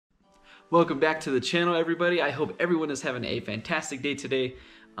Welcome back to the channel, everybody. I hope everyone is having a fantastic day today.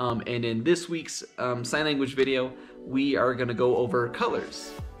 And in this week's sign language video, we are going to go over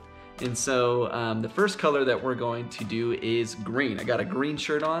colors. And so the first color that we're going to do is green. I got a green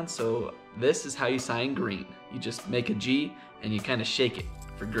shirt on, so this is how you sign green. You just make a G and you kind of shake it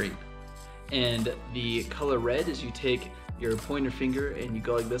for green. And the color red is you take your pointer finger and you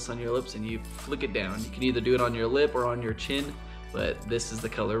go like this on your lips and you flick it down. You can either do it on your lip or on your chin, but this is the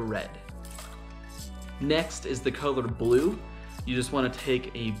color red. Next is the color blue. You just want to take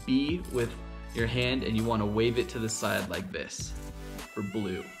a B with your hand and you want to wave it to the side like this for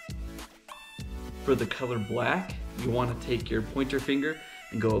blue. For the color black, you want to take your pointer finger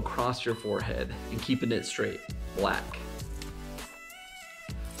and go across your forehead and keeping it straight, black.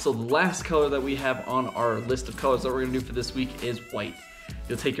 So the last color that we have on our list of colors that we're going to do for this week is white.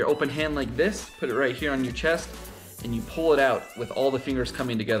 You'll take your open hand like this, put it right here on your chest, and you pull it out with all the fingers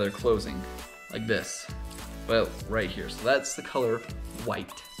coming together, closing like this. Well, right here. So that's the color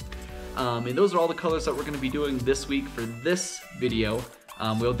white. And those are all the colors that we're going to be doing this week for this video.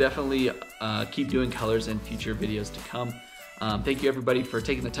 We'll definitely keep doing colors in future videos to come. Thank you everybody for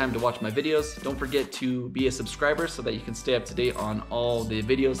taking the time to watch my videos. Don't forget to be a subscriber so that you can stay up to date on all the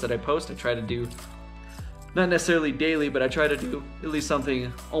videos that I post. I try to do, not necessarily daily, but I try to do at least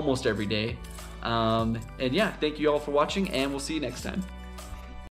something almost every day. And yeah, thank you all for watching, and we'll see you next time.